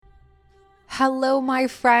Hello, my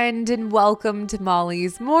friend, and welcome to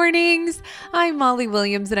Molly's Mornings. I'm Molly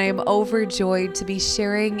Williams, and I am overjoyed to be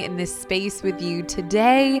sharing in this space with you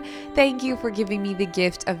today. Thank you for giving me the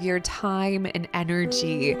gift of your time and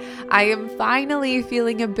energy. I am finally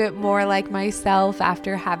feeling a bit more like myself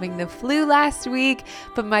after having the flu last week,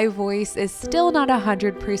 but my voice is still not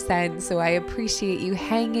 100%, so I appreciate you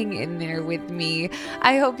hanging in there with me.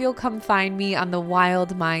 I hope you'll come find me on the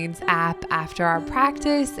Wild Minds app after our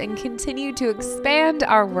practice and continue to expand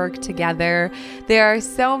our work together. There are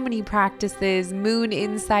so many practices, moon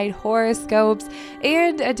insight horoscopes,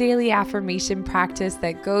 and a daily affirmation practice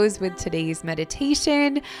that goes with today's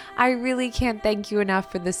meditation. I really can't thank you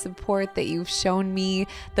enough for the support that you've shown me.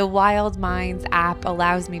 The Wild Minds app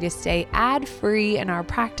allows me to stay ad-free in our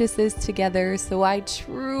practices together, so I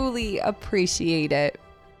truly appreciate it.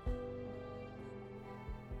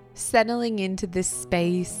 Settling into this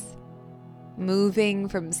space, moving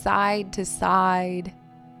from side to side,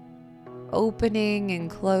 opening and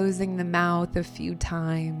closing the mouth a few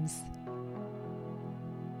times,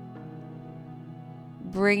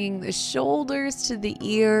 bringing the shoulders to the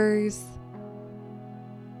ears,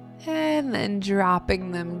 and then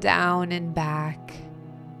dropping them down and back,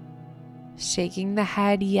 shaking the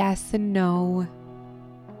head yes and no,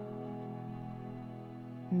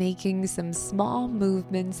 making some small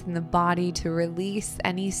movements in the body to release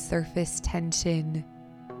any surface tension.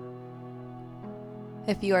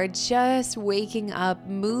 If you are just waking up,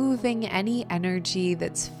 moving any energy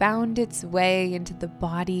that's found its way into the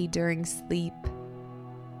body during sleep.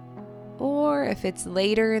 Or if it's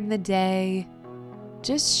later in the day,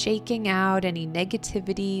 just shaking out any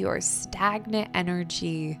negativity or stagnant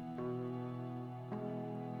energy.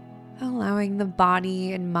 Allowing the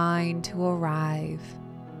body and mind to arrive.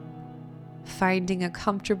 Finding a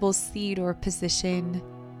comfortable seat or position,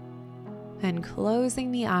 and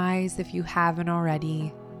closing the eyes if you haven't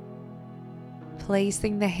already.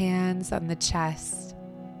 Placing the hands on the chest,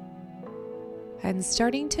 and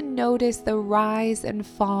starting to notice the rise and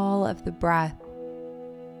fall of the breath.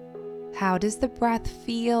 How does the breath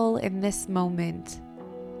feel in this moment?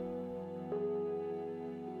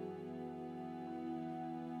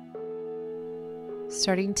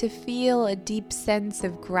 Starting to feel a deep sense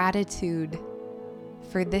of gratitude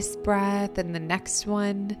for this breath and the next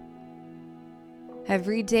one.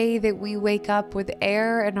 Every day that we wake up with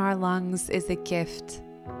air in our lungs is a gift.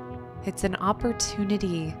 It's an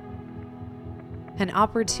opportunity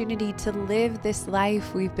to live this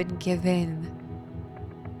life we've been given.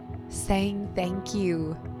 Saying thank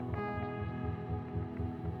you.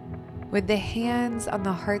 With the hands on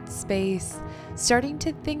the heart space, starting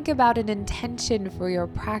to think about an intention for your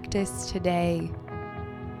practice today.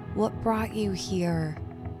 What brought you here?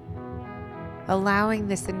 Allowing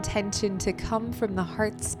this intention to come from the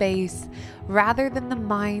heart space rather than the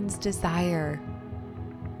mind's desire.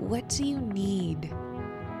 What do you need?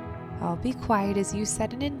 I'll be quiet as you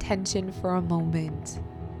set an intention for a moment.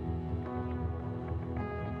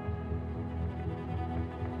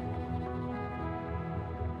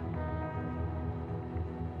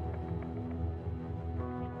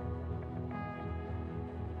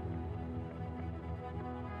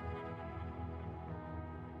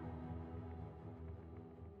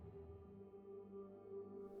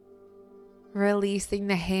 Releasing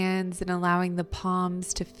the hands and allowing the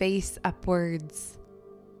palms to face upwards.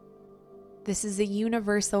 This is a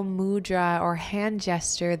universal mudra or hand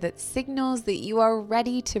gesture that signals that you are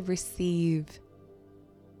ready to receive.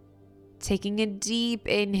 Taking a deep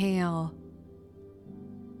inhale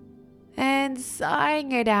and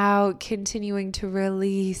sighing it out, continuing to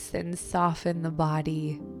release and soften the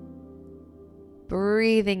body.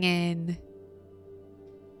 Breathing in.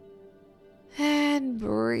 And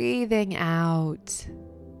breathing out.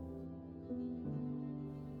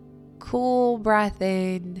 Cool breath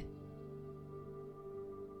in.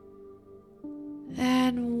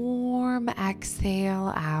 And warm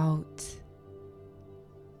exhale out.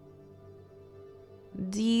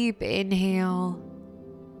 Deep inhale.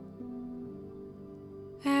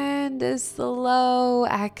 And a slow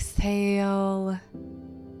exhale.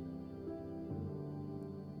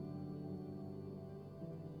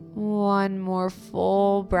 One more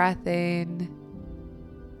full breath in.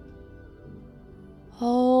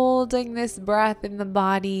 Holding this breath in the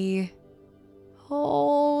body.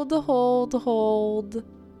 Hold.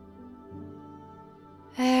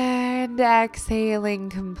 And exhaling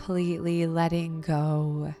completely, letting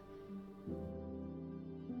go.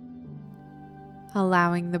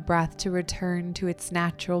 Allowing the breath to return to its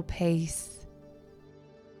natural pace.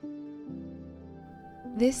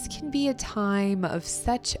 This can be a time of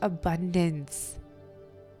such abundance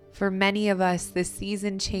For many of us, this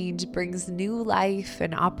season change brings new life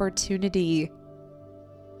and opportunity.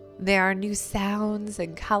 There are new sounds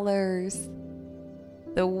and colors.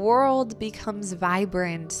 The world becomes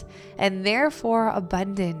vibrant and therefore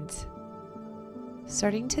abundant.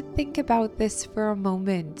 Starting to think about this for a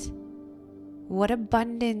moment. What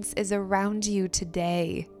abundance is around you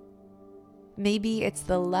today? Maybe it's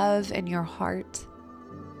the love in your heart,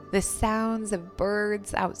 the sounds of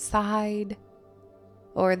birds outside,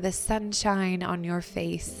 or the sunshine on your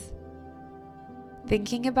face.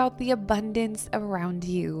 Thinking about the abundance around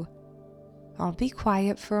you, I'll be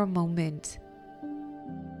quiet for a moment.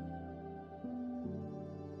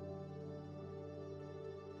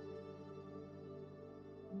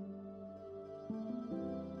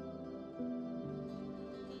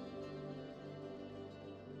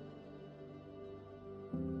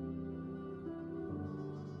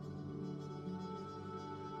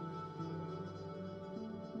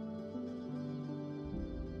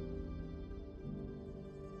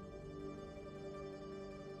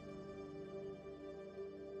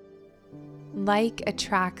 Like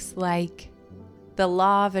attracts like. The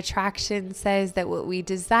law of attraction says that what we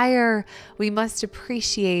desire, we must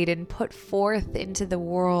appreciate and put forth into the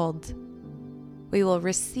world. We will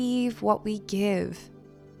receive what we give.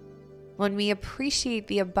 When we appreciate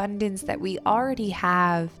the abundance that we already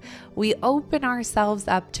have, we open ourselves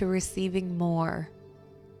up to receiving more.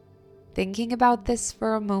 Thinking about this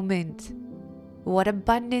for a moment, what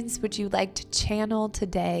abundance would you like to channel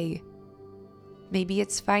today? Maybe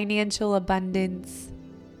it's financial abundance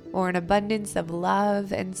or an abundance of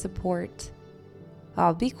love and support.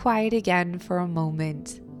 I'll be quiet again for a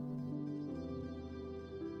moment.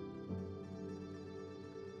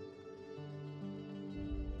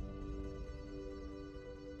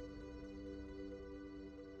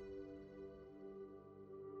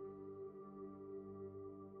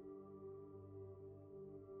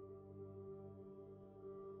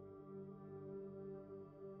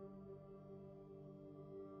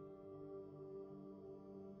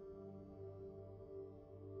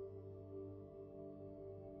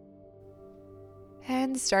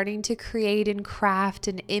 And starting to create and craft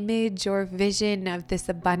an image or vision of this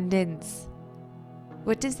abundance.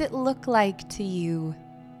 What does it look like to you?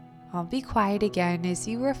 I'll be quiet again as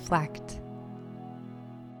you reflect.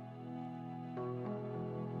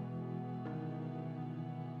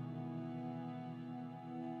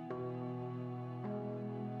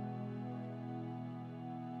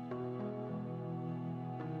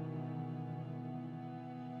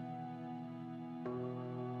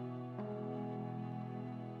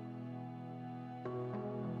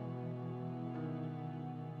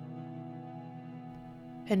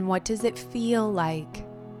 And what does it feel like?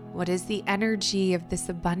 What is the energy of this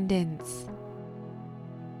abundance?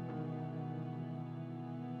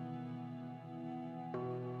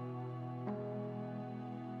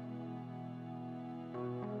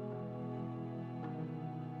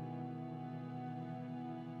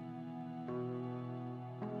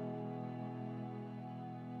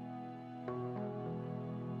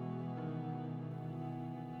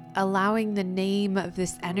 Allowing the name of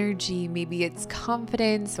this energy, maybe it's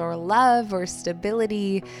confidence or love or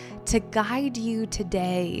stability, to guide you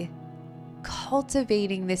today.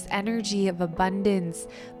 Cultivating this energy of abundance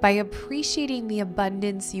by appreciating the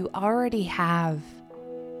abundance you already have.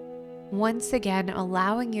 Once again,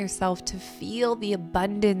 allowing yourself to feel the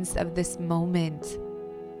abundance of this moment.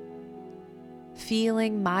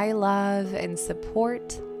 Feeling my love and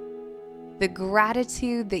support, the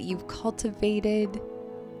gratitude that you've cultivated,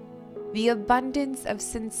 the abundance of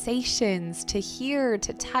sensations to hear,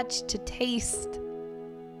 to touch, to taste.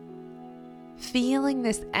 Feeling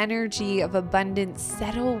this energy of abundance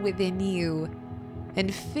settle within you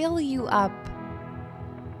and fill you up.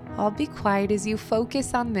 I'll be quiet as you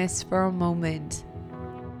focus on this for a moment.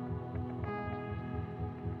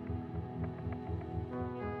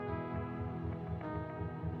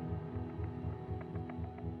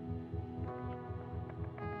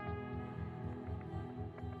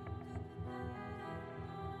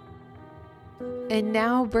 And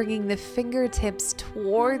now bringing the fingertips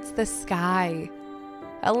towards the sky,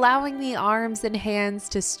 allowing the arms and hands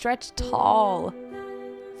to stretch tall,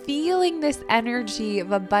 feeling this energy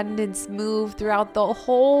of abundance move throughout the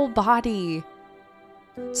whole body,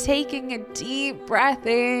 taking a deep breath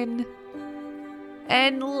in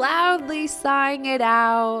and loudly sighing it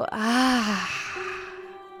out.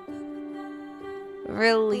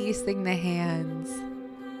 Releasing the hands,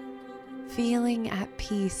 feeling at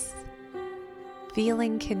peace.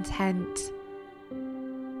 Feeling content,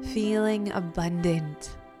 feeling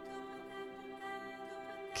abundant.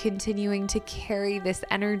 continuing to carry this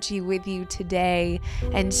energy with you today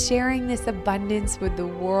and sharing this abundance with the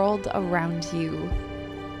world around you.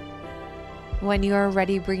 When you are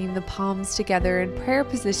ready, bringing the palms together in prayer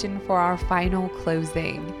position for our final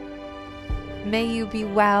closing. May you be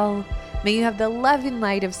well. May you have the love and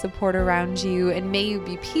light of support around you, and may you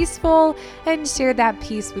be peaceful and share that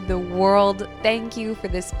peace with the world. Thank you for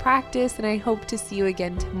this practice, and I hope to see you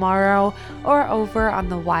again tomorrow or over on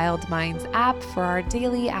the Wild Minds app for our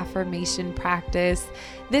daily affirmation practice.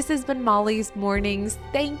 This has been Molly's Mornings.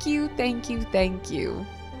 Thank you, thank you, thank you.